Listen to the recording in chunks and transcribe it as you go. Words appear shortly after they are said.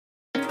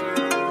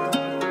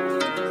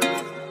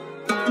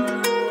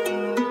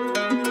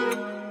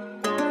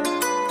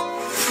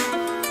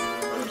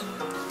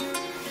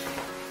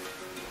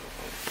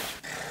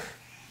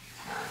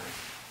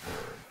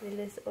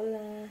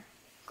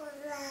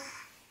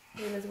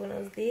Diles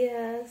buenos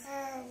días.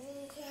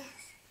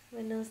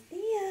 Buenos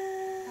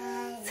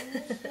días.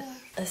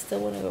 I still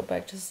want to go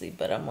back to sleep,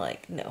 but I'm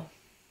like, no.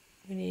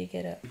 We need to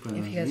get up.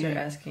 If you guys are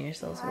asking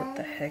yourselves what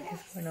the heck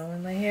is going on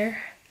with my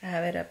hair, I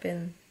have it up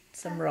in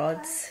some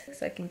rods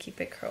so I can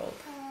keep it curled.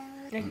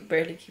 I can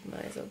barely keep my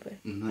eyes open.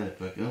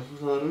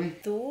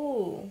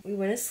 We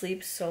went to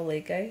sleep so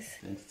late, guys.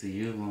 Thanks to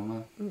you,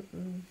 Mama.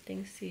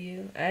 Thanks to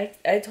you. I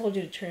told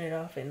you to turn it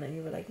off and then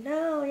you were like,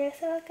 no, ya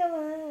se va a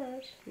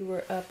acabar. We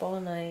were up all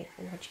night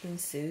watching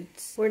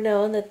Suits. We're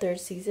now in the 3rd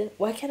season.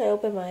 Why can't I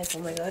open my eyes? Oh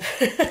my god.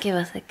 ¿Qué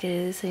vas a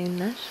querer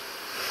desayunar?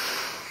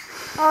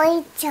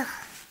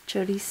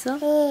 ¿Chorizo?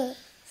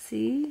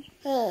 ¿Sí?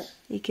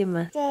 ¿Y qué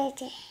más?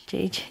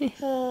 JJ.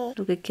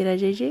 ¿Lo que quiera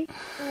JJ?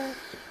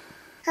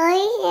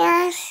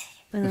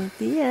 Buenos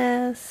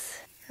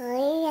días.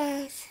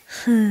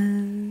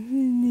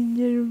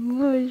 Niña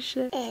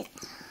hermosa.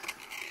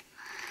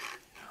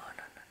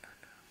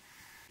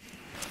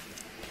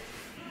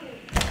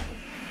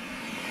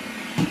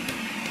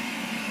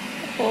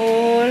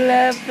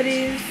 Hola,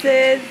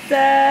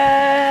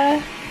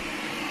 princesa.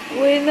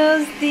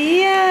 Buenos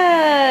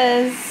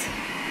días.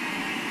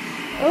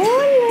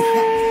 Hola.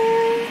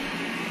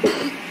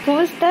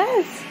 ¿Cómo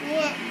estás?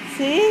 Bien.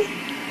 ¿Sí?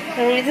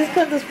 ¿Te viniste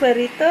con tus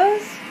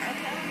perritos?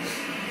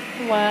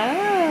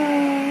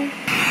 Wow.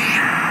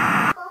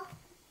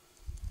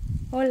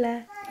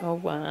 Hola. Oh,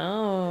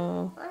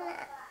 wow.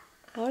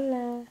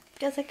 Hola.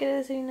 ¿Qué vas a querer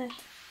desayunar?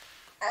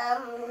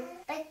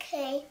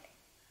 Pancakes.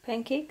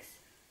 Pancakes?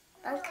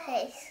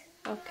 Pancakes.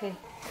 Okay.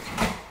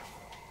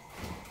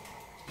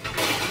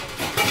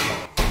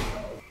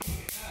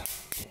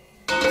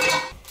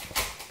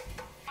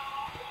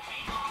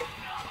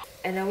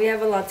 I know we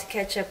have a lot to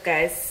catch up,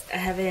 guys. I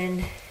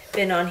haven't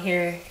been on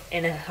here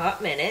in a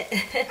hot minute.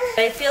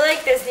 I feel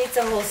like this needs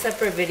a whole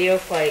separate video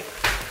for like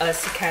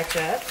us to catch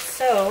up.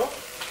 So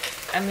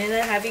I'm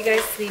gonna have you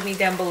guys leave me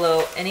down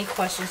below any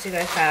questions you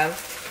guys have,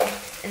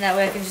 and that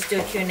way I can just do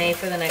a Q&A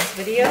for the next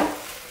video.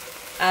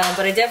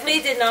 But I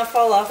definitely did not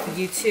fall off of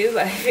YouTube.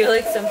 I feel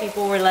like some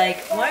people were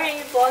like, why aren't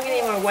you vlogging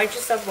anymore? Why'd you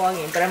stop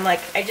vlogging? But I'm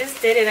like, I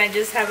just did it. I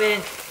just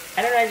haven't,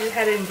 I don't know, I just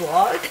hadn't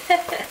vlogged.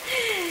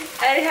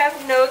 I have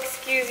no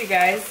excuse, you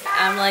guys.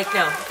 I'm like,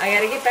 no, I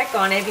gotta get back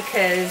on it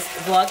because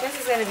Vlogmas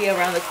is gonna be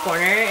around the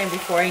corner, and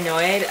before I know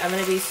it, I'm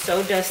gonna be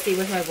so dusty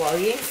with my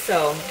vlogging.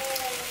 So,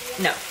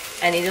 no,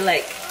 I need to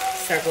like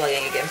start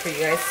vlogging again for you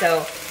guys.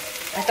 So,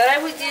 I thought I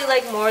would do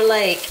like more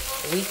like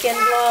weekend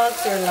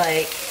vlogs or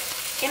like,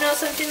 you know,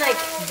 something like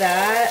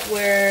that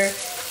where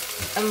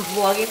I'm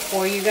vlogging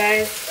for you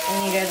guys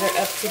and you guys are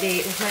up to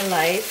date with my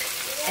life.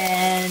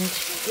 And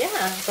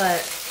yeah,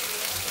 but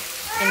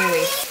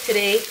anyways,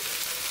 today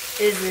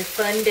is a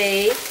fun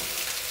day.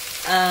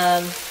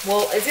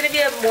 Well, it's gonna be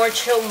a more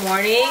chill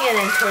morning, and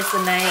then towards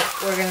the night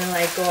we're gonna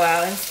like go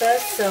out and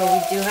stuff. So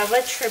we do have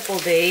a triple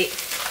date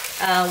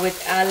with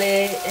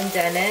Ale and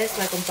Dennis,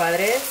 my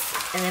compadres,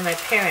 and then my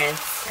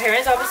parents.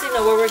 Parents obviously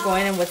know where we're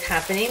going and what's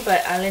happening,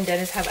 but Ale and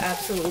Dennis have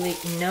absolutely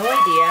no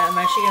idea. I'm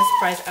actually gonna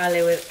surprise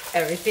Ale with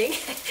everything.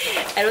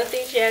 I don't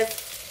think she has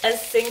a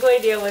single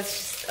idea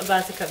what's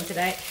about to come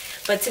tonight.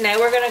 But tonight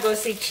we're gonna go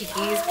see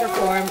Chiquis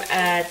perform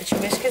at the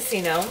Chumish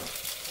Casino.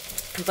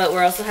 But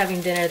we're also having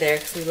dinner there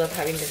because we love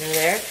having dinner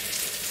there.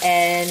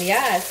 And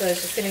yeah, so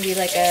it's just gonna be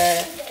like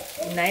a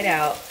night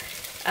out.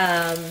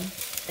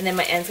 And then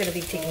my aunt's gonna be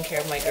taking care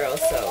of my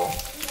girls, so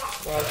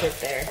we're all good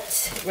there.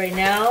 Right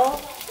now,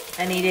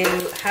 I need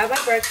to have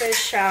my breakfast,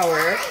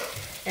 shower,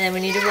 and then we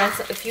need to run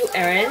a few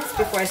errands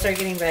before I start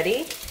getting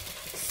ready.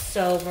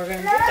 So we're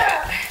gonna do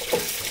that.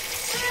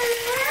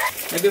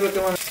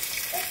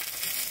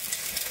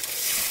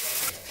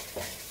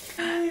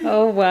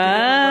 Oh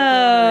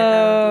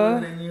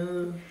wow!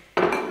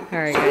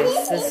 Alright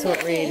guys, this is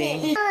what we're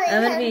eating.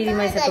 I'm gonna be eating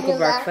my typical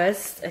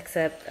breakfast,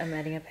 except I'm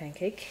adding a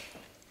pancake.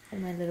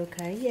 And my little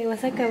Kai. Ya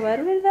vas a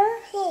acabar, ¿verdad?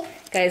 Sí.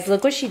 Guys,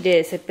 look what she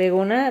did. Se pegó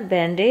una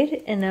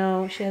band-aid and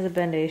now she has a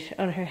bandage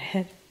on her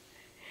head.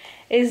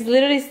 It's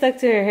literally stuck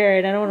to her hair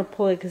and I don't want to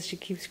pull it because she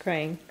keeps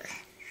crying.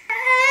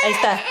 Ahí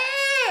está.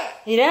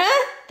 Mira,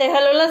 te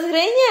jaló las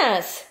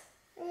greñas.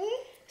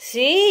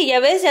 Sí, ya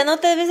ves, ya no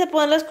te debes de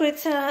poner las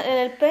curitas en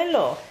el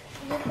pelo.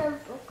 Yo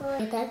tampoco.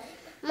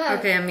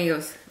 Okay,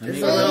 amigos. This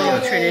is a little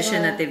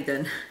tradition that they've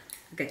done.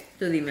 Okay,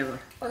 tú dime, amor.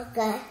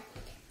 Okay.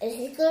 El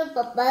círculo de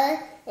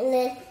papá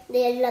de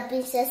la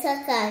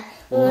princesa acá.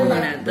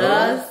 1,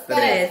 2,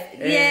 3.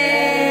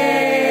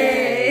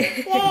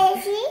 ¡Yay!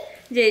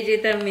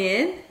 JJ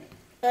también.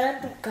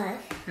 Ahora tú caes.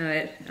 A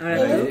ver, ahora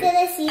Tienes tú. que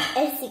decir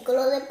el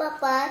círculo de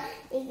papá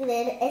y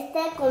creer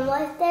como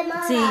este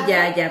más. Sí,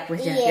 ya,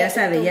 pues ya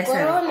sabe, ya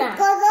sabe. Corona.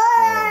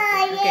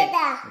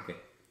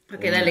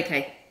 Ok, dale,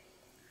 Kai.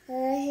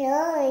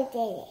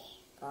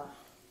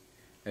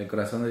 ¿El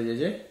corazón de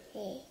Yeye?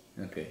 Sí.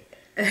 Ok.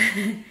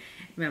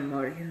 Mi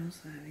amor, yo no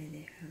sabe,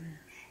 déjame.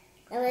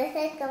 A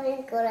veces con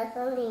el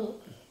corazón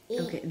y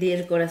Ok, di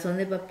el corazón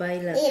de papá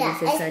y la mira,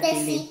 princesa este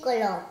Lili.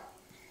 círculo.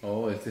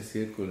 Oh, este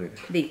círculo.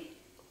 Di.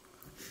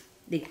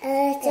 Yo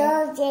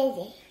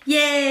llegué.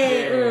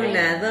 Yay!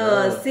 Una,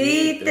 dos,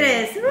 y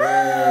tres. Woo!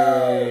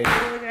 Yay.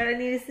 Oh my god, I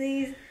need to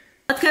sneeze.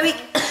 What's coming?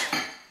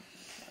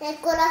 El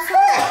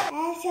corazón.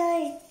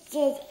 Eso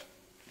es.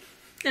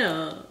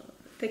 Oh,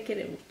 te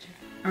quiero mucho.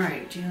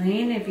 Alright,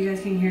 Jaylene, if you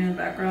guys can hear in the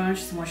background,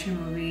 she's watching a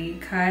movie.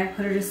 Kai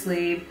put her to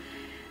sleep.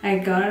 I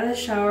got out of the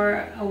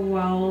shower a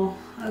while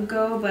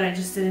ago, but I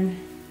just didn't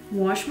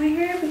wash my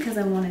hair because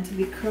I want it to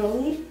be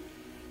curly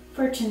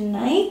for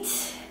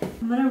tonight.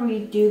 I'm gonna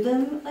redo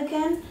them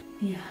again.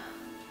 Yeah,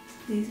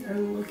 these are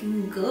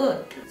looking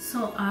good.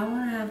 So I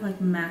want to have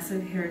like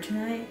massive hair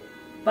tonight,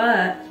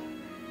 but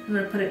I'm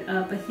gonna put it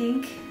up, I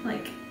think,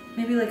 like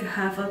maybe like a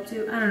half up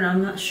to, I don't know,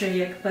 I'm not sure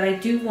yet, but I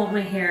do want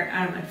my hair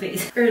out of my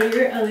face.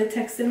 Earlier, Ella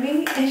texted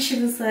me and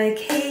she was like,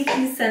 hey,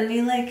 can you send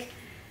me like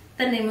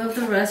the name of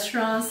the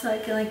restaurant so I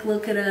can like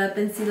look it up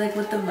and see like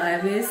what the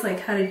vibe is,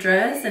 like how to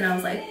dress? And I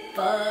was like,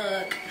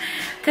 fuck.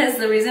 Because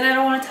the reason I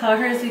don't want to tell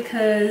her is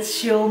because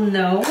she'll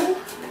know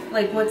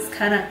like what's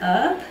kind of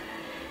up.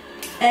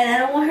 And I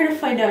don't want her to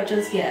find out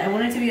just yet. I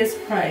want it to be a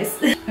surprise.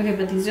 Okay,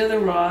 but these are the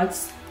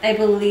rods. I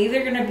believe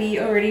they're gonna be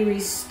already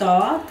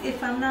restocked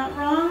if I'm not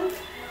wrong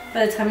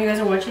by the time you guys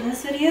are watching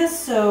this video.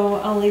 So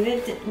I'll leave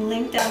it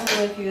linked down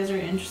below if you guys are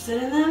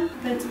interested in them.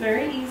 But it's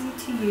very easy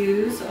to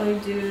use. All you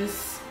do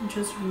is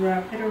just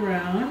wrap it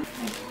around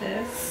like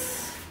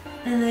this.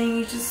 And then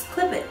you just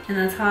clip it. And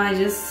that's how I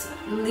just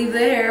leave the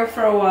hair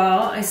for a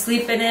while. I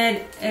sleep in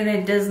it and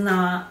it does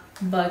not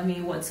bug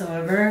me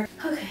whatsoever.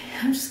 Okay,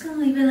 I'm just gonna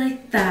leave it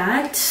like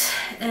that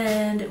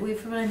and wait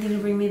for Valentina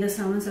to bring me the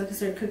salmon so I can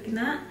start cooking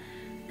that.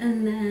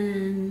 And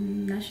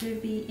then that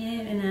should be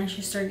it, and I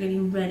should start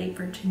getting ready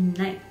for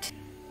tonight.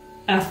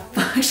 Oh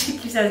fuck, she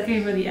keeps asking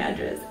me for the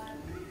address.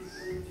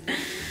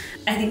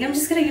 I think I'm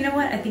just gonna, you know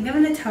what? I think I'm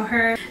gonna tell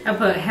her. I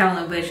put, hell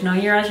no bitch, no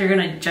your ass, you're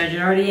gonna judge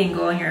it already and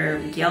go on your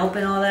Yelp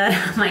and all that.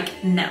 I'm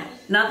like, no.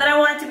 Not that I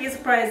want it to be a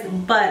surprise,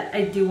 but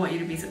I do want you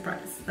to be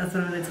surprised. That's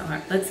what I'm gonna tell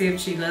her. Let's see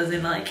if she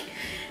doesn't like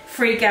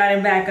freak out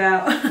and back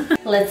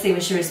out. Let's see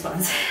what she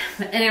responds.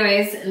 But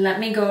anyways,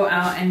 let me go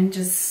out and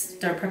just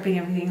start prepping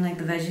everything like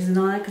the veggies and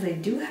all that because I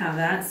do have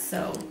that.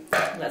 So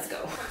let's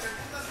go.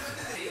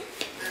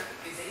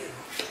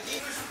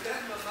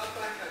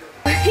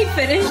 We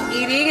finished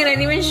eating and I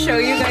didn't even show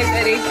you guys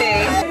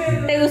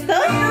anything. ¿Te gustó?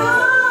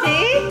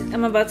 Sí.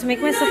 I'm about to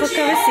make myself a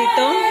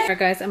cabecito. Alright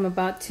guys, I'm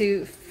about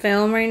to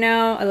film right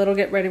now a little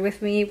get ready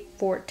with me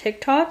for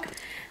TikTok.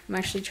 I'm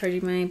actually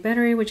charging my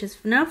battery, which is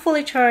now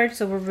fully charged,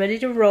 so we're ready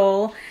to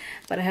roll.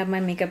 But I have my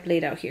makeup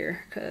laid out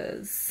here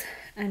because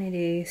I need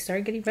to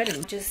start getting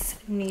ready.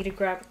 Just need to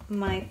grab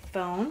my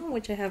phone,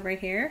 which I have right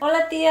here.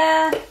 Hola,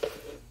 tía.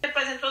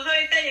 Pues entonces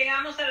ahorita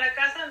llegamos a la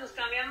casa, nos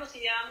cambiamos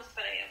y ya vamos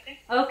para allá,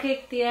 ¿ok?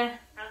 Ok, tía.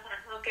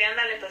 Ajá, ok,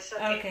 ándale pues.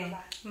 Ok,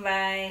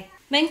 bye.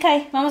 Ven,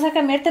 Kai, vamos a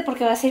cambiarte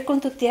porque vas a ir con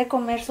tu tía a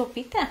comer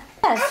sopita.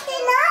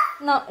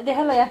 No,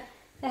 déjalo ya.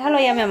 Déjalo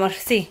ya, mi amor,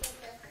 sí.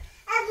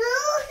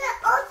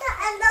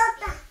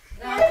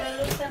 ¿La otra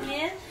luz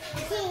también?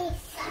 Sí.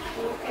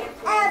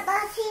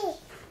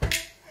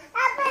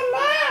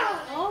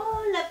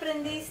 Oh, ¿la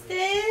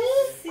prendiste?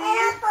 Sí.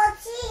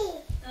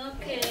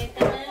 Ok,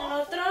 ¿también el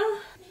otro?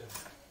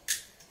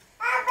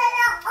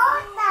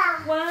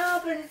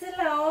 Wow, prendiste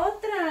la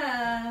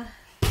otra.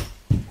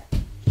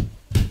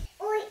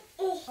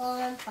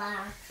 Compa,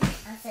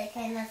 hace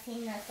que no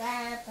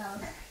gato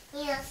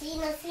y así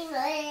no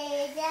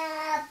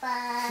ella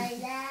para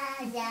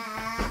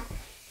allá.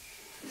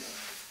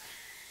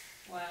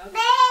 Wow.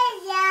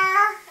 Bella,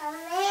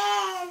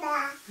 Amena,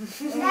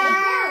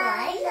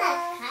 baila,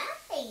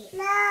 Casi.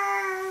 No.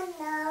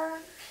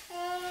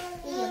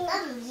 Y yo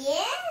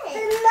también.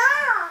 No,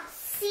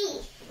 sí.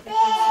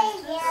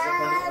 Bella,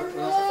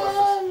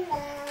 Amena.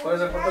 ¿Cuáles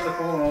zapatos de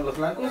juego? ¿Los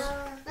blancos?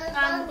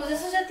 Pues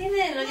eso ya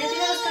tiene los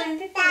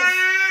calentitos.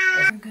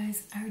 Alright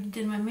guys, I already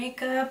did my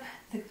makeup.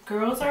 The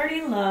girls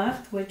already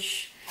left,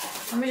 which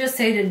let me just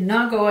say did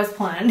not go as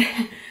planned.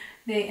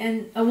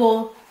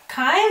 Well,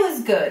 Kai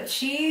was good.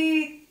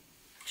 She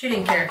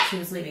didn't care if she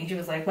was leaving. She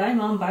was like, bye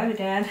mom, bye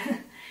dad.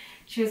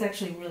 She was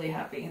actually really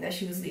happy that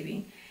she was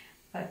leaving.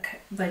 But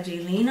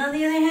Jaylene on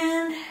the other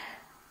hand,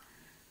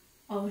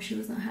 oh, she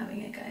was not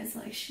having it, guys.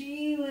 Like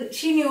she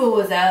knew what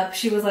was up.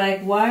 She was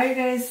like, why are you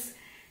guys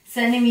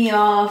sending me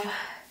off?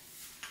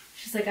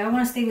 She's like, I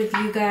want to stay with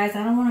you guys.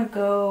 I don't want to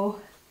go.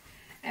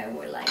 And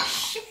we're like,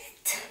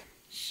 shit.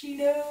 She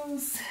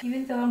knows.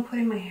 Even though I'm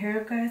putting my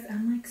hair up, guys,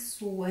 I'm like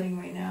sweating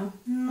right now.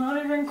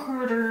 Not even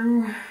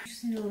curling.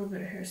 Just need a little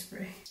bit of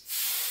hairspray.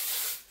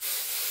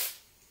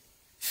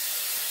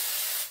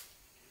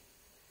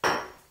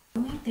 The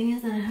only thing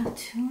is that I have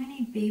too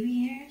many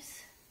baby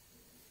hairs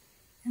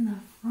in the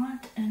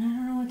front and I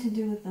don't know what to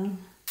do with them.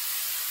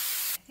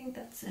 I think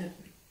that's it.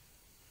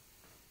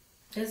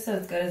 Just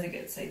as good as it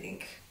gets, I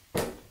think.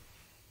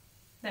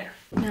 There.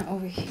 Now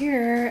over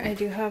here, I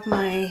do have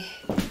my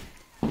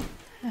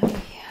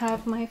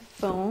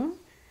phone,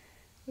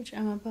 which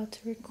I'm about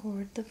to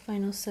record the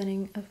final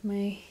setting of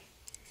my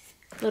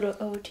little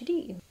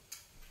OOTD.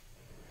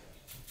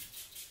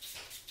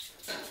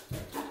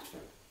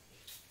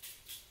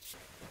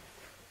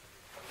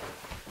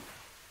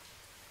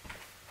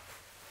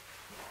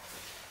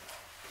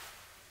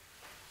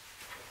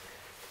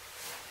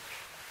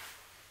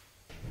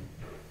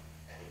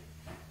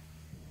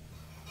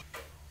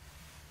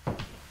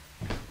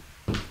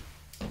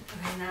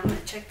 now I'm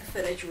gonna check the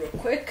footage real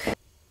quick.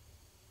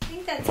 I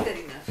think that's good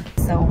enough.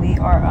 So we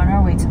are on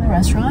our way to the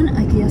restaurant.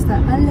 Aquí ya está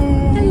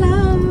Ale.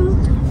 Hello.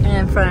 And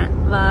in front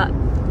va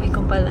mi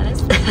compa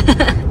Lanes.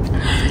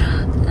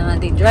 I'm gonna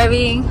be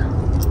driving,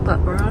 but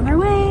we're on our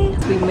way.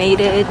 We made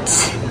it.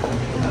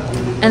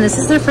 And this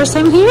is their first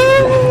time here.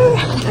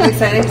 I'm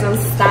excited because I'm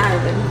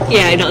starving.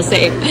 Yeah, I know,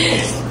 same.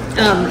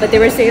 But they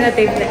were saying that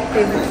they've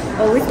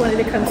always wanted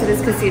to come to this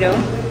casino.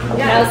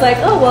 Yeah. And I was like,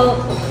 oh, well,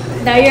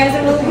 now you guys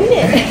are really in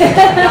it.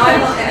 Now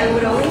I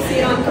would only see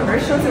it on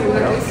commercials and we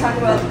would always talk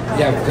about...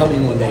 Yeah, we're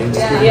coming one day.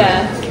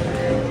 Yeah.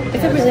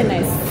 It's a really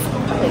nice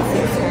place.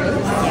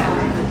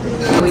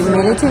 Yeah. We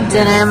made it to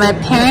dinner. My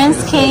parents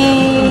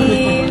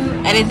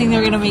came. I didn't think they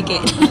were going to make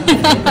it.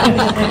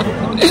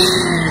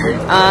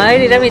 Ay,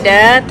 mira mi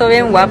dad, todo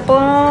bien guapo.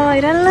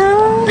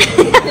 Míralo.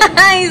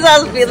 He's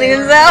all feeling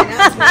himself.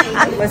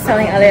 I was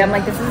telling Ale, I'm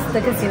like, this is the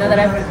casino that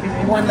I've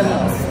won the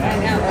most. I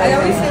know. I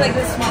always say like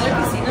the smaller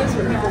casinos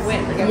where people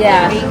win. Like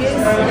Yeah. Vegas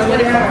or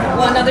whatever.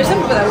 Well, no, there's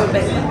some people that would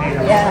bet.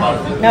 Yeah.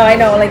 No, I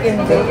know. Like in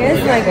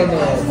Vegas, like,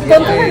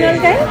 ¿cuánto ganó el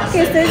guy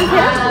que ustedes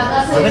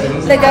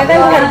dijeron? The guy that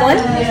had won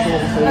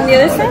on the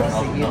other side?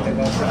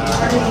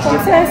 ¿Cómo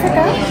se va a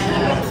sacar?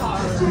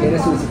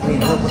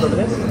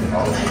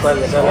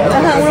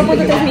 Ajá,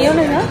 1.3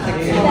 millones, ¿no?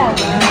 Yeah.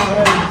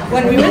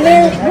 When we were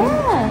there.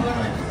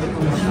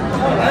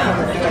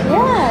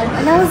 Yeah,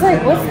 and I was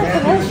like, what's the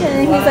connection?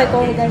 And he's like,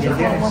 oh, the guy just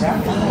won 1.5.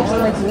 I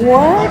was like,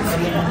 what?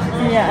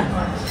 Yeah.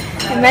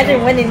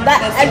 Imagine winning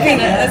that.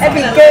 That'd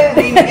be good.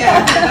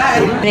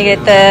 I'm gonna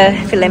get the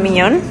filet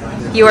mignon.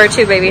 You are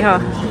too, baby, huh?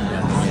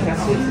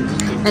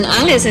 And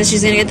Alia says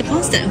she's gonna get the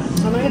pasta. I'm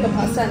gonna get the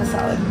pasta and a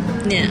salad.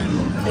 Yeah.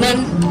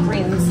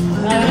 Greens.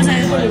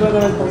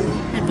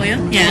 ¿El pollo?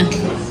 Yeah.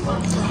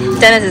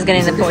 Dennis is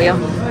getting the pollo.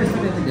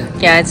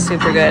 Yeah, it's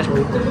super good.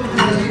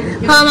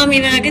 Oh, mami,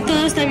 ¿verdad que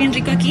todo está bien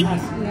rico aquí?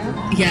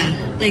 Yeah.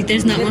 Like,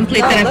 there's not one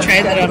plate that I've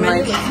tried that I'm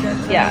like,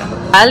 yeah.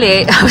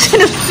 Ali, I was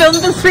gonna film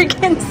the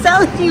freaking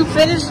salad. You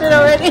finished it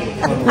already.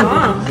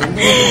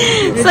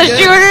 So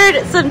she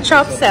ordered some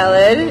chopped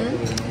salad,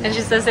 and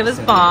she says it was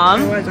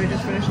bomb.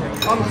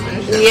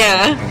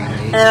 Yeah.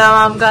 And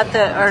Mom got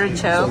the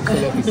artichoke,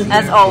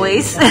 as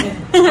always. I'm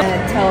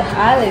gonna tell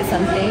Ali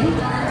something.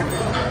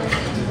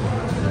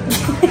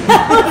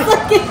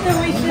 Look at the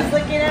way she's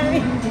looking at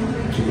me.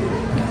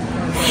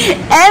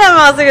 And I'm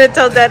also gonna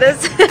tell Dennis.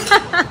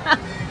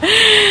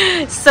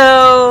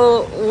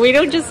 So we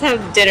don't just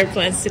have dinner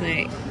plans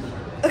tonight.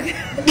 Okay.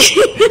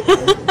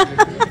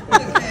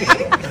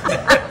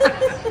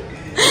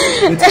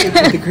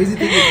 The crazy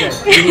thing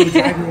is that we were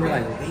driving, we were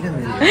like, wait a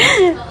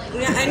minute.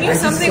 Yeah, I knew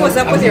something was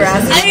up with your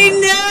ass. I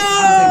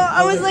know.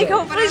 I was like,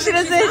 hopefully she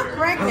doesn't. I was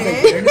like,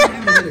 they're not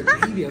having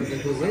another baby. I was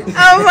like, well, wait.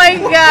 Oh my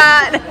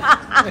god.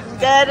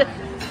 Dead.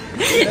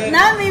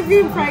 Not me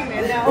being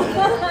pregnant, no.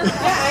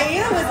 Yeah, I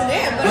knew it wasn't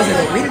it. I was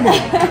like, wait a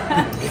minute.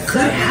 It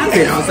could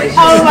happen. I was like,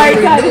 Oh my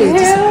god,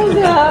 hell no.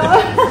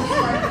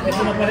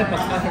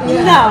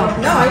 No.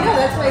 No, I know.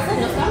 That's why I said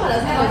no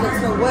cámaras. No, that's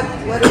so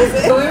what is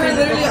it? So we were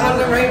literally on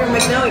the right. I'm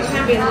like, no, it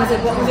can't be. And I was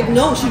like, what? I was like,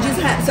 no, she just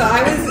had. So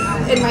I was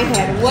in my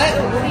head. What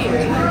are you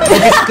doing?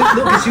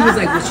 no, because she was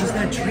like, well, she's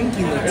not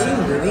drinking the tea.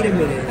 Wait a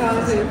minute.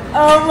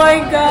 Oh my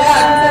god.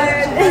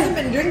 Yeah, she hasn't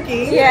been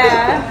drinking.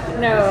 Yeah.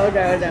 No.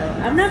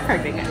 I'm not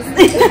pregnant, guys.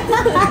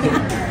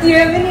 Do you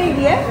have any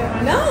idea?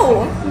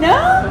 No.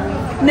 No?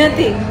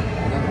 Nothing.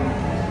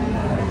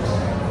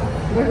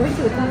 We're going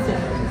to the concert.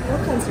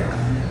 What concert?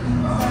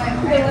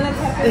 They want to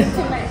tap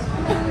into my...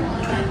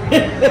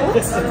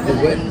 What?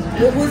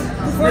 Who's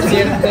before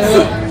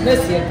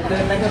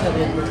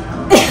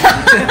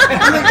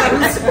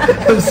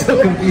I'm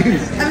so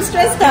confused. I'm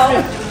stressed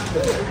out.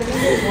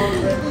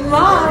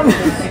 Mom,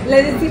 le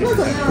decimos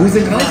o no? Who's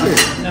in concert?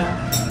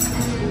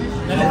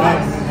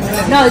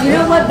 No, you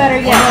know what? Better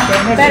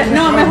yet.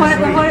 No, mejor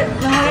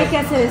hay que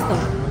hacer esto.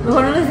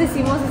 Mejor no les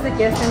decimos hasta que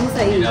ya estemos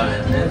ahí.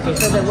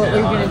 So that what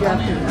we're going to do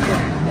after dinner.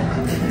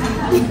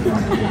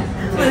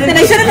 Then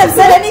I shouldn't have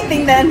said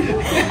anything then.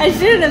 I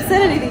shouldn't have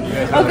said anything.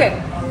 Okay.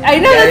 I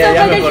know that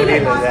sounds like I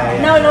shouldn't.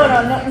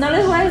 No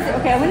les voy a decir.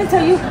 Okay, I'm going to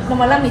tell you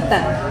nomás la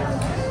mitad.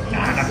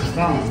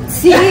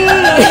 Sí. Hay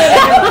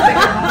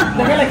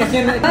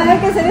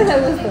que hacer eso a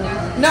gusto.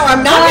 No,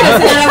 I'm not going to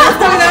say that.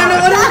 I don't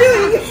know what I'm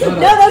doing.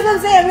 No, that's what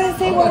I'm saying. I'm going to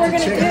say what we're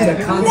going to do.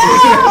 No,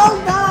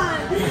 hold on.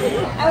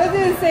 I was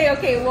going to say,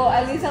 okay, well,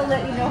 at least I'll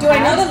let you know. Do I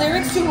know the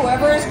lyrics to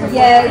whoever is performing?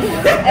 Yes,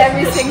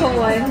 every single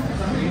one.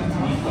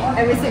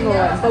 Every single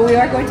one. But we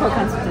are going to a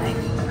concert tonight.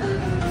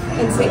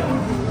 Insane.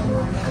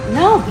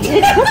 No,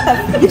 bitch, what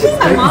the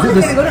fuck? My mom is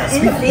going to go to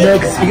NSYNC. No,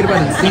 speaking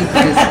about NSYNC,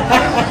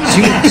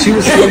 she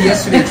was still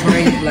yesterday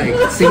trying, like,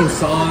 singing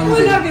songs. Well,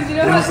 no, 'cause you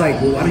know and I was what? like,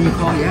 well, why don't you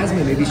call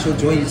Yasmin? Maybe she'll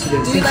join you to the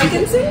NSYNC. Do you like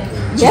NSYNC?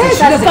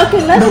 Yes, I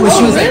fucking love it. No, but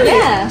she was like,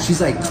 yeah. she's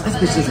like, this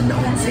bitch doesn't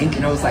know NSYNC.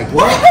 And I was like,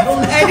 what? I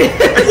don't know.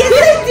 Yes,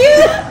 I do.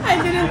 I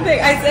I didn't think.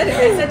 I said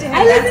to him.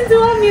 I listen to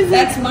all music.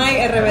 That's my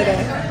RBD.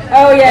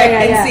 Oh yeah,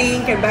 Like yeah.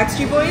 NSYNC and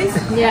Backstreet Boys.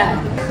 Yeah.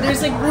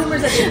 There's like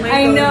rumors that they might.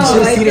 I go. know. She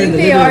was I sitting in think the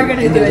they living are room,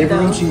 gonna in do the it living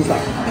room. though. She was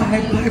like,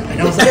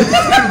 and I was like,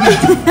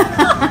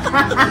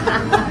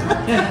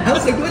 I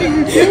was like, what are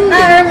you doing?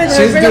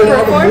 She was doing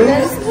all the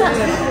moves.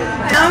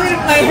 Now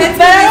my head's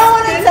But I don't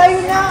want to tell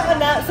you now,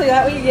 so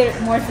that way you get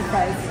more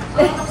surprise.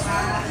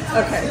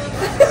 Okay.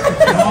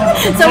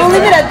 So we'll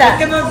leave it at that.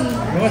 No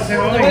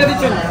hubiera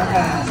dicho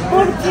nada.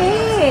 ¿Por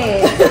qué?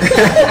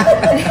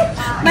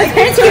 My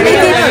parents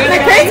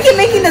keep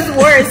making this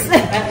worse. Le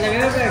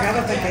hubiera dejado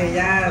hasta que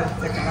ya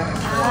se acabara.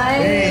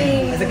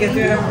 Ay. Hasta que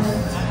estuviéramos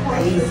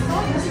ahí.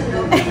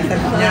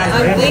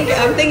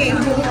 I'm thinking.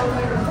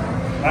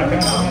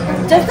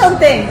 Just don't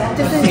think.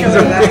 Just enjoy.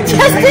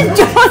 Just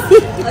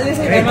enjoy.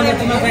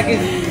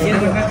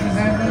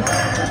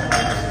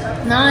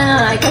 No,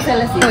 hay que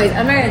hacerle así. Anyways,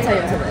 I'm not going to tell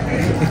you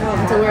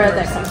until we're at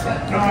that concert.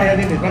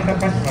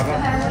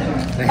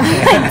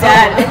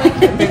 Dad.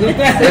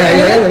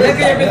 Es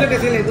que yo pienso que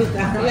sí le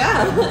gusta.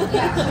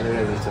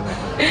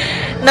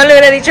 No le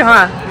hubiera dicho,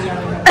 huh?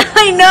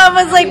 I know, I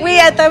was like, wait,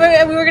 I thought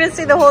we were going to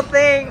see the whole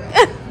thing.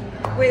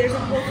 Wait, there's a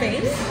whole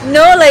thing?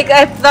 No, like,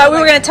 I thought we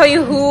were going to tell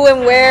you who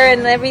and where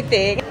and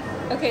everything.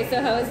 Okay, so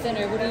how was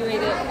dinner? What do you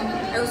rate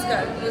it? It was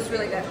good. It was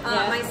really good.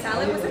 Yeah. My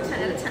salad was a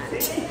 10 out of 10.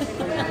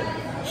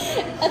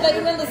 I thought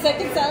you meant the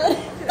second salad.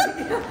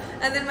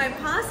 And then my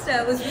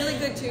pasta was really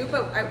good too,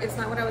 but it's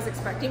not what I was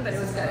expecting, but it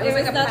was good. It was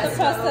like a not the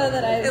pesto. pasta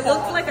that I It thought.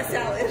 looked like a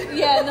salad.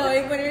 Yeah, no,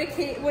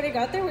 when it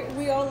got there,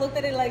 we all looked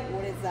at it like,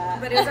 what is that?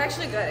 But it was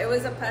actually good. It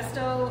was a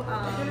pesto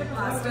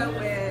pasta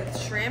with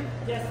shrimp,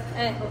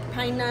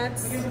 pine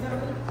nuts,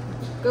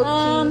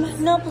 goat cheese.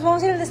 No, pues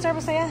vamos a ir al de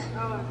Starbucks allá.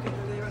 Oh, okay.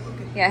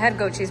 Yeah, I had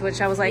goat cheese, which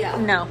I was like,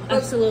 no,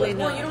 absolutely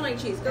Well, not. you don't like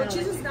cheese. Goat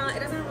cheese is not,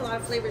 it doesn't have a lot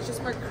of flavor. It's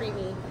just more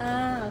creamy.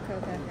 Ah,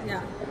 okay.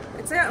 Yeah.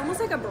 It's almost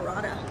like a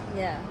burrata.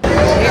 Yeah.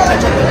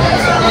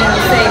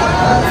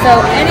 So,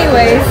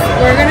 anyways,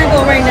 we're gonna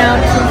go right now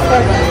to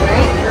Fort Wayne,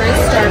 right? We're at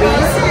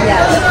Starbucks.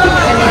 Yeah.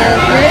 And then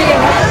we're gonna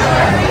get,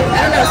 I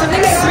don't know,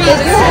 something sweet.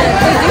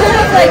 they do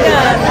have like,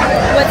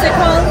 what's it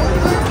called?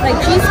 Like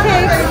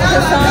cheesecakes,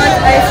 croissants,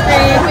 ice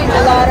cream,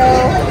 gelato.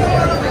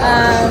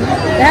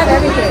 They have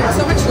everything.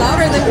 So much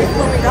louder than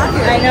when we got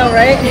here. I know,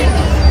 right?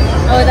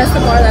 Oh, that's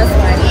the bar, that's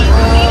fine.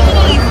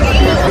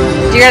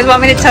 Do you guys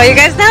want me to tell you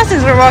guys now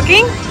since we're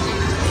walking?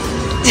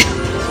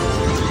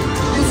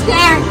 I'm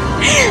scared.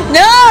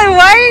 No,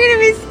 why are you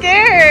gonna be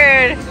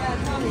scared?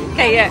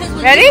 Okay, yeah.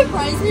 Ready? You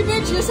surprise me,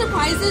 bitch. Your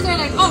surprises are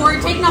like, oh,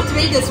 we're taking off to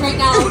Vegas right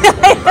now.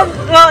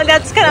 Well,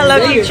 that's kind of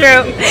low-key true.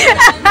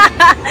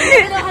 I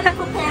don't know how to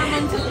prepare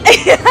mentally.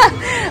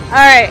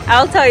 Alright,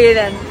 I'll tell you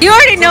then. You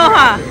already know,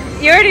 huh?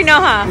 You already know,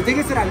 huh? The thing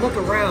is that I look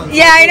around.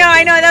 Yeah, I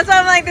know. That's why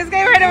I'm like, this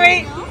guy right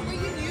away.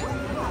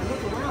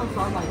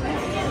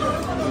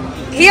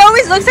 He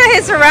always looks at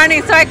his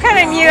surroundings, so I kind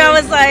of knew. I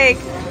was like,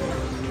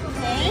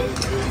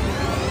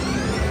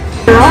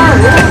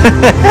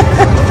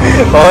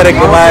 Pobre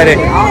comadre.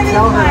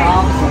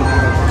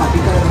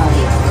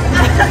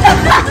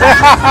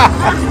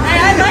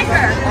 I like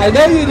her. I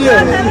know you do.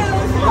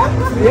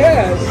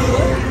 Yes.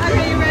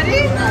 Okay, you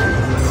ready?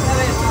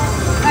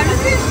 I'm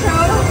just going to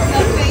show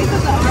the face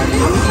of the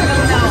artist so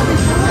you'll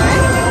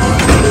know.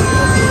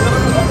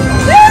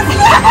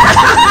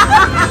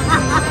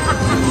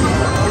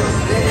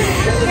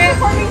 You're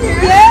recording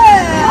here?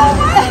 yeah.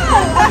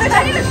 Oh,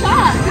 I need a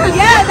shot.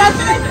 Yeah, that's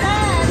what I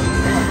said.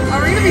 Are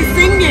we going to be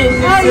singing?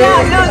 Oh,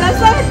 yeah, no, that's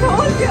what I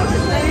told you. I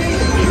was like,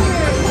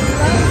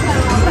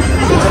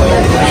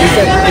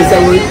 Is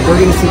that we're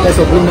going to see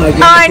Peso Pluma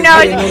again? oh, I know.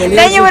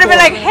 Then you would have been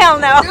like, hell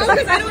no. No,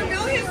 because I don't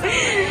know him.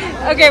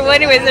 Okay, well,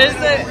 anyways, there's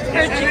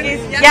her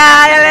chiquis.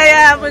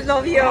 Yeah, pues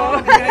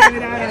obvio.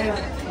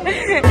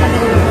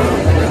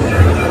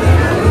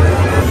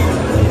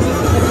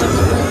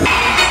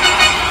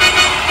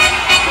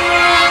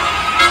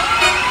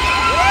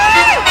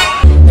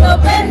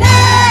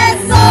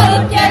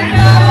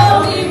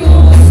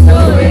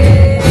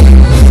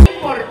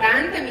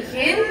 Importante, mi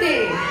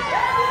gente.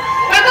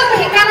 ¿Cuántos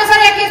mexicanos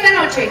hay aquí esta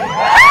noche?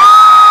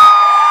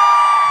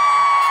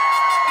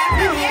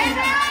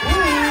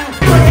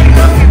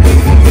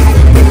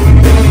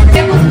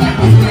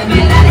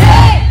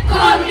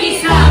 Con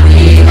mis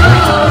amigos.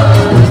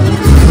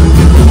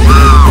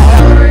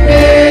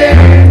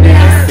 Me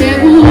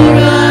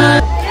aseguro.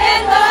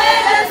 Estoy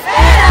en la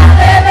espera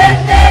de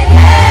verte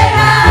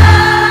llegar.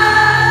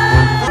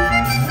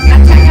 La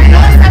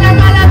chacalosa, la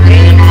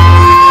malatrina.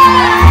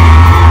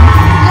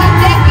 La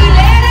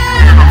tequilera.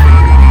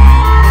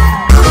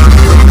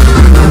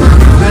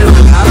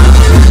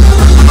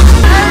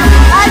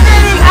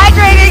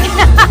 Hydrating.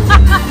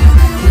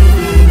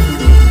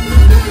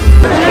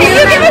 Can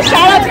you give a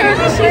shout out to her?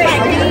 She's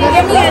like, can you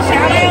give me a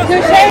shout out?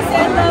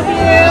 I love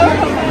you.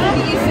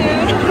 See you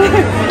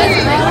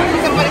soon.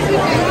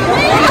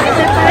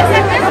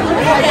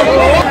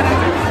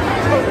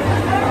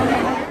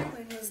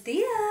 Buenos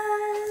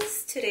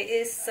dias. Today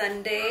is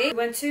Sunday. We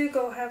went to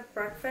go have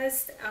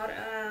breakfast out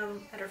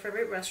at our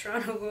favorite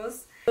restaurant,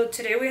 Hugo's. So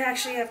today we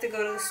actually have to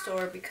go to the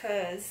store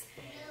because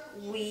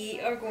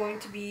we are going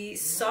to be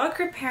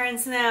soccer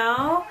parents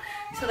now.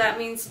 So that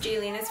means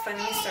Jaylene is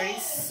finally starting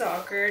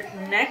soccer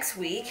next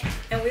week.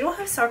 And we don't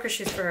have soccer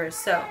shoes for her.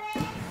 So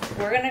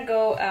we're gonna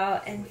go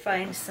out and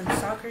find some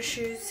soccer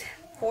shoes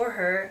for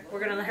her.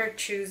 We're gonna let her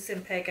choose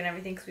and pick and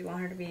everything because we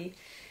want her to be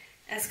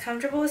as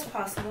comfortable as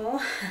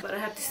possible. But I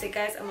have to say,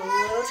 guys, I'm a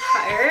little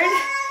tired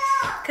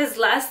because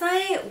last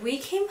night we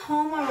came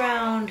home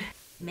around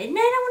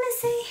midnight, I want to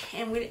say,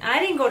 and I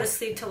didn't go to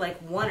sleep till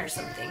like 1 or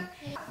something.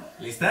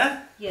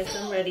 ¿Lista? Yes,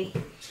 I'm ready.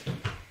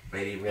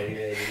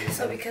 Ready.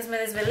 So because me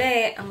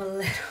desvelé, I'm a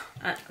little,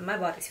 my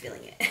body's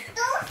feeling it.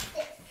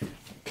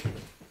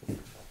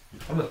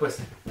 Vamos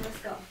pues. Let's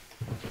go.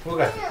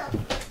 Juega.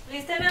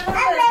 ¿Lista, mi amor,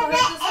 para escoger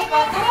tus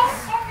zapatos?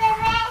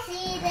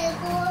 Sí, del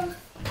gol.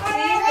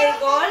 Sí, del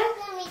gol.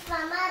 Mi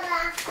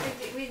cámara.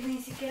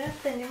 Ni siquiera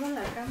tenemos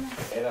la cama.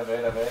 A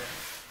ver.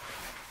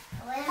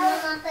 Bueno,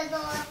 no tengo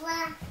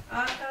otra.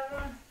 Ah,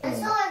 cabrón.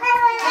 Eso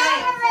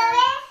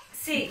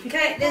Sí,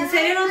 ¿en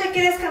serio no te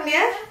quieres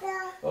cambiar?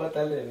 Oh,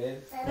 dale,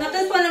 bien. ¿No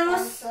te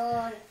ponemos?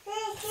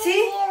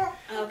 Sí?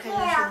 Okay,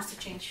 now she wants to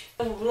change.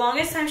 The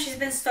longest time she's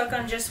been stuck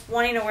on just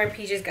wanting to wear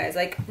PJs, guys.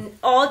 Like,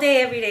 all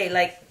day, every day.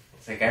 Like,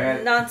 Se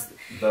cambia not,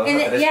 dos o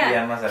tres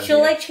pijamas al she'll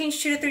día. like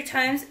change 2 to 3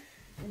 times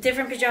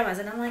different pajamas.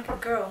 And I'm like,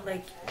 girl,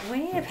 like, we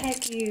need to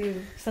pack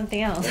you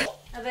something else.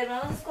 A ver,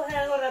 vamos a escoger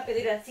algo rápido.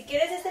 Mira, si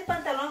quieres este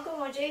pantalón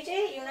como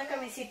JJ y una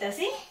camisita,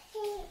 ¿sí?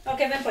 Ok,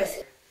 ven pues.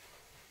 ¿Es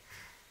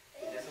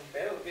un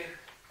pedo o qué?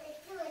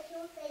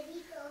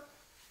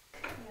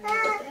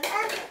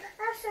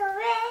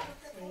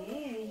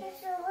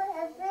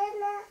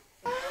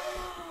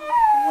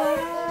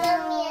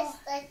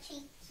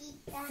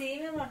 Sí,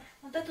 mi amor.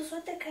 Monta tu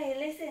suéter,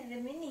 KLS de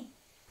mini.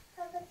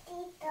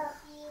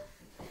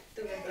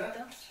 Tu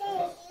gatito.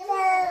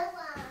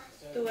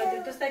 Tu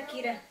gatito está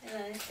Kira en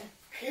la esta.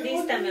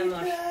 Lista, mi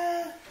amor.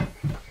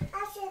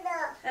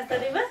 ¿Hasta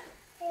arriba?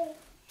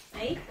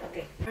 Ahí?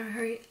 Okay.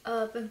 Hurry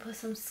up and put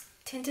some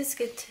tinted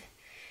skin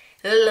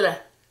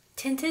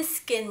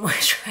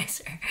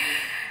moisturizer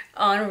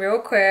on real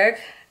quick,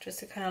 just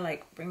to kind of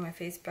like bring my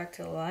face back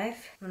to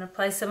life. I'm gonna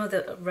apply some of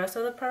the rest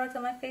of the product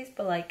on my face,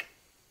 but like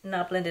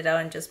not blend it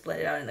out and just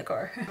blend it out in the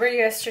car. Remember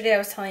yesterday I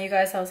was telling you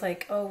guys, I was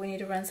like, oh, we need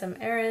to run some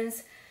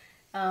errands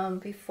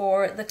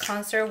before the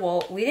concert.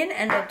 Well, we didn't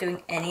end up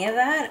doing any of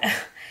that.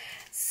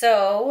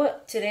 So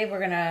today we're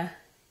gonna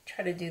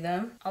try to do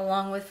them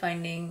along with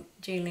finding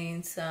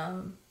Jaylene's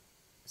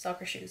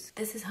soccer shoes.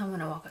 This is how I'm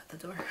gonna walk out the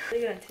door.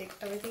 I'm gonna take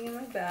everything in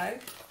my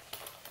bag.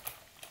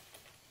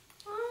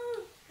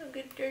 Oh, don't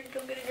get it dirty,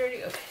 don't get it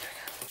dirty. Okay,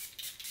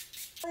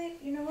 there we go.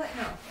 You know what?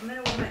 No, I'm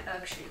gonna wear my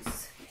UGG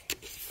shoes. I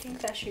think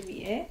that should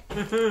be it.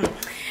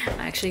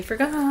 I actually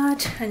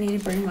forgot. I need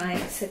to bring my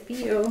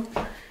cepillo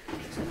so I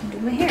can do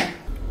my hair.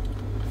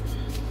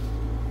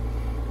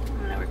 I'm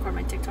gonna record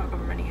my TikTok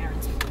of running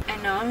errands. I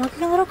know I'm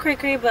looking a little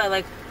cray-cray, but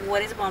like,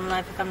 what is mom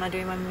life if I'm not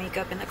doing my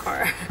makeup in the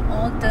car?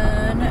 All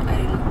done.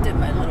 I did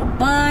my little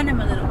bun and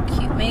my little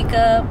cute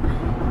makeup.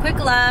 Quick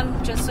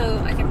lab, just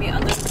so I can be on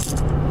the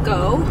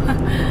go.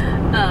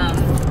 I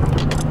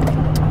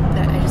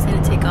just need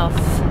to take off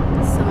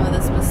some of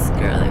this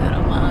mascara that I got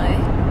on my eye.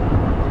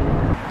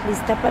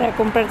 ¿Lista para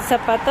comprar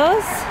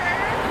zapatos?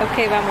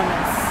 Ok,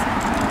 vámonos.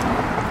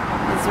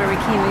 This is where we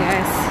came, you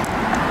guys.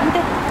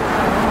 Vente.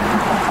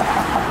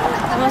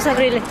 Vamos a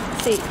abrirle.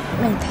 Sí,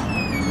 vente.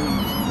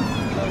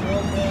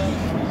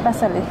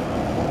 Pásale.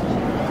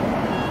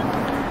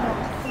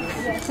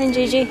 Ven,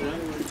 Gigi.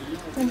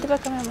 Vente para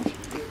acá, mi amor.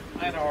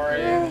 Hi.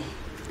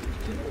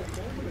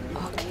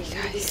 Okay,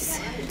 guys.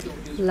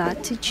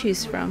 Lot to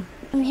choose from.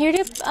 I'm here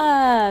to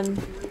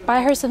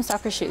buy her some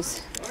soccer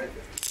shoes.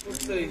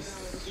 What size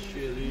shoe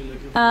are you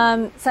looking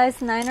for?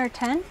 Size 9 or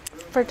 10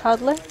 for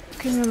toddler.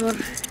 Okay, mi amor.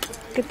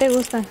 ¿Qué te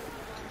gustan?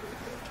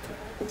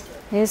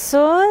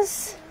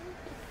 ¿Esos?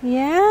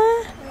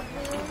 Yeah.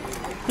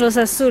 Los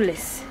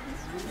azules.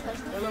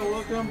 Hello,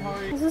 welcome. How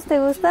are you? ¿Esos te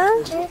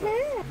gustan?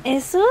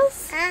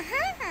 ¿Esos?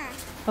 Ajá.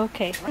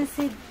 Okay. I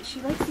said she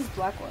likes these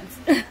black ones.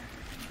 No me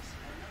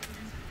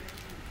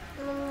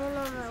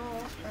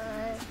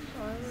gusta.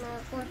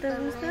 ¿Te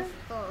gustan?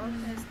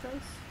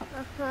 Estos.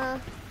 Ajá.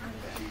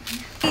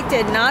 We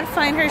did not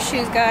find her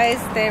shoes, guys.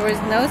 There was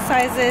no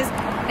sizes,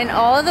 and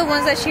all of the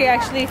ones that she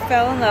actually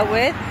fell in love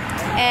with,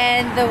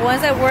 and the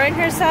ones that were in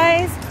her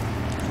size,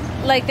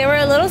 like they were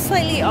a little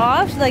slightly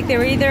off. Like they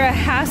were either a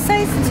half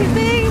size too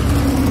big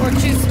or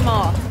too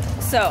small.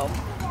 So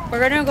we're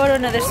gonna go to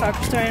another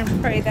soccer store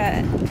and pray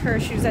that her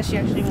shoes that she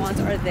actually wants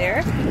are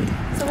there.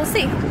 So we'll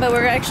see. But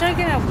we're actually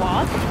gonna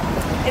walk.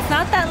 It's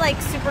not that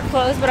like super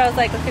close, but I was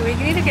like, okay, we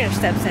need to get our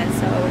steps in.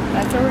 So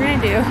that's what we're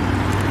gonna do.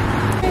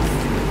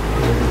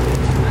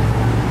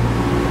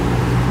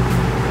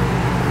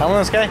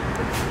 Vámonos, Kai.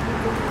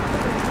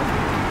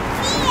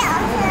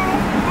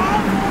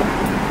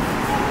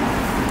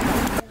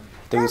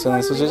 ¿Te gustan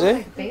esos,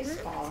 Jesse?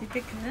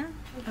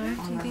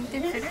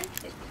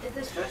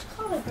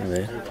 A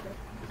ver.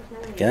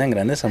 Quedan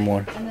grandes,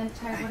 amor. And then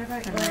Ty, what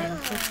about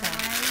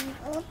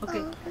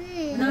Okay.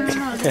 No,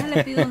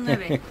 déjale pido un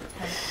 9.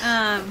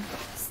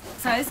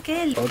 ¿Sabes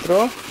qué?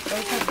 ¿Otro?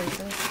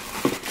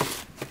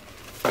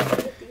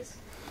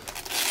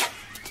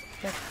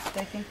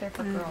 I think they're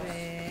for girls.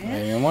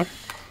 Ahí, mi amor.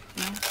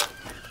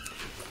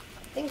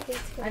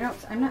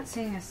 I'm not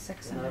seeing a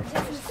 6 in it.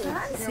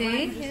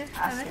 Sí.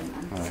 A ver.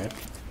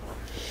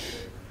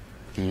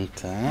 ¿Dónde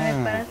está?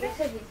 Párate.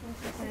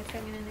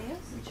 ¿Caminan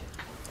ellos?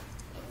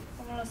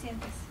 ¿Cómo lo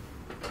sientes?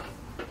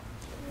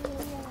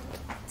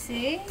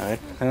 ¿Sí? A ver,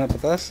 ¿dan unas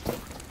patadas?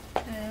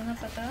 ¿Me da una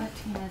patada?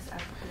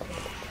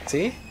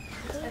 ¿Sí?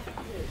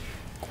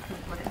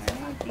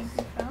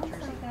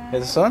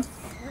 ¿Esos son? ¿Tú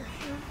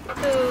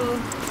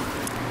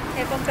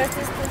qué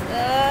compraste estos?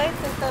 Ay,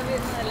 te estás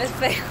viendo en el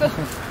espejo.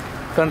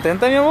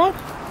 ¿Contenta, mi amor?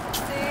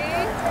 Sí.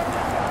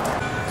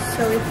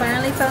 So we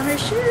finally found her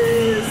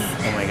shoes.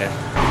 Oh my god.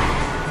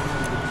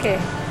 ¿Qué?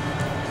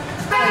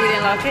 Oh, you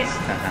didn't lock it?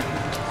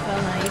 Oh,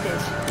 no, you did.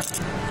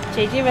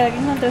 JJ, ¿verdad que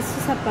encontraste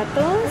sus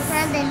zapatos?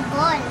 Son del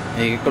gol. ¿Y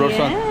qué color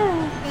son? De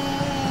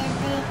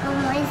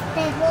como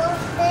este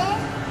bote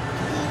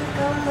y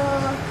como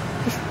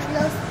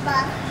los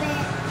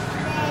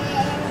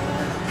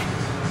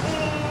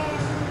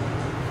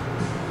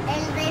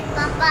el de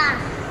papá.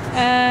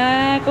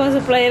 Ah, ¿cómo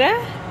su playera?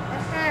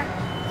 Ajá.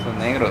 Son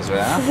negros,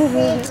 ¿verdad?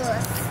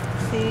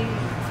 Sí.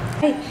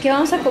 Hey, ¿qué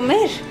vamos a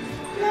comer?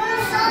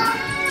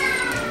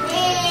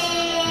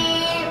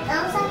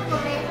 Vamos a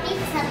comer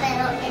pizza,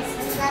 pero es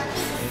una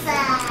pizza.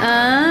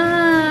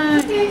 Ah.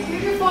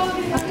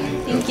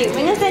 Thank you.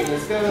 Véngase.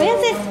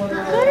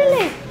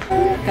 Córrele.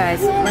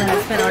 Guys, my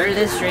husband ordered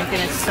this drink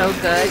and it's so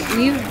good.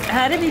 We've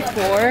had it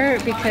before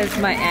because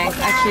my aunt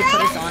actually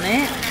put us on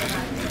it.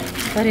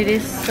 But it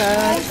is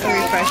such a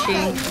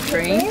refreshing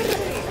drink.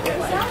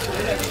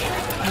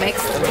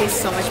 Makes it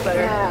taste so much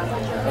better.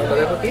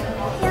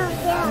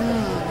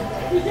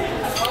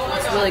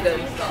 It's really good.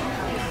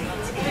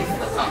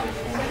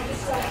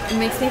 It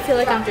makes me feel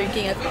like I'm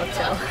drinking a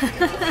cocktail.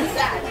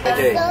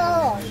 Okay.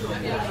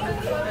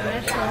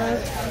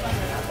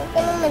 ¿Por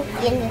qué no me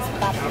entiendes,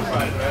 papi?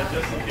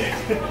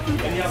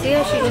 See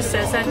how she just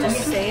says that just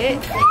to say it?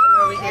 We're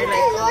over here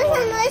like,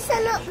 No, esa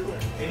no.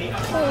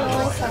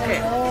 okay.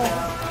 Well,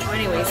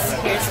 anyways,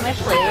 here's my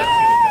plate.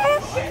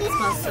 It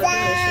smells so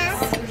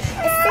delicious.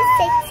 Esta es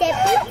sexy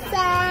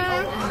pizza.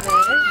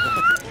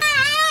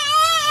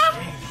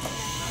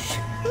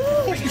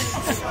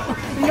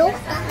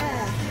 Loca.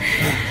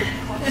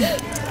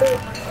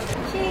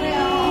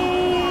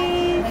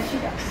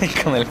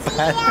 Con el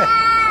pan.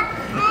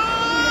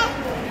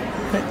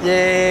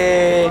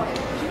 Yay.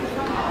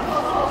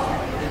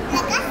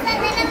 La casa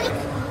de la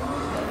pizza.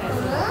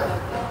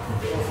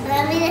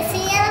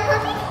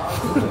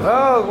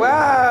 Oh,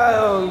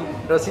 wow.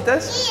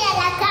 ¿Rositas? Sí, a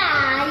la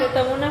calle. ¿Te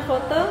tomo una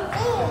foto?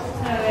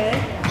 A ver.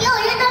 Yo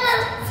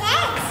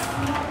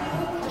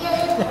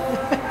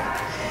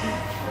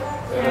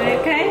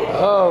Okay.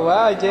 Oh,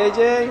 wow, JJ.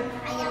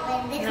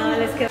 No,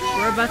 let's go.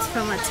 We're about to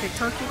film a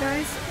TikTok, you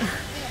guys.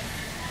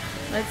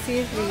 Let's see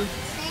if we...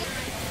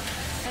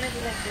 It's gonna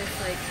be like this,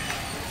 like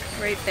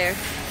right there.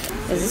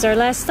 This is our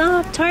last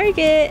stop,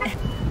 Target.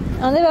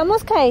 ¿A dónde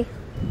vamos, Kai?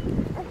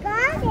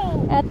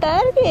 A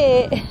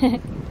Target.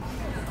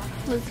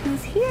 Look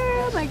who's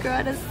here. My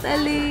girl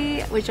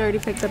Araceli, which I already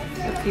picked up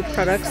a few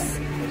products,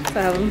 so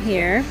I have them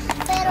here.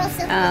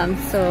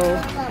 So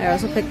I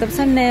also picked up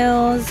some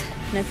nails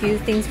and a few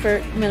things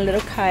for my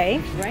little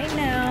Kai. Right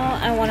now,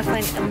 I want to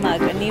find a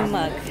mug, a new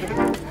mug.